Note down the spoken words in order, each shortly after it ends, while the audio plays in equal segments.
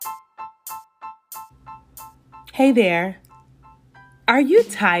Hey there. Are you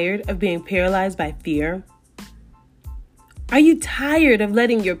tired of being paralyzed by fear? Are you tired of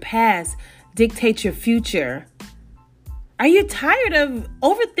letting your past dictate your future? Are you tired of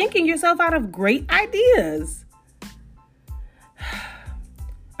overthinking yourself out of great ideas?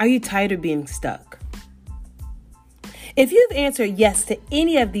 Are you tired of being stuck? If you've answered yes to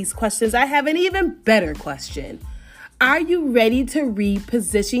any of these questions, I have an even better question. Are you ready to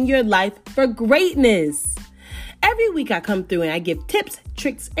reposition your life for greatness? Every week I come through and I give tips,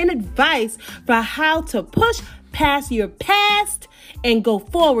 tricks, and advice for how to push past your past and go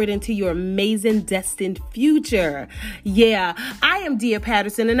forward into your amazing destined future. Yeah, I am Dia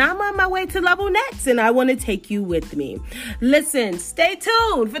Patterson and I'm on my way to level next and I want to take you with me. Listen, stay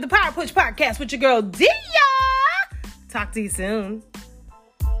tuned for the Power Push Podcast with your girl Dia. Talk to you soon.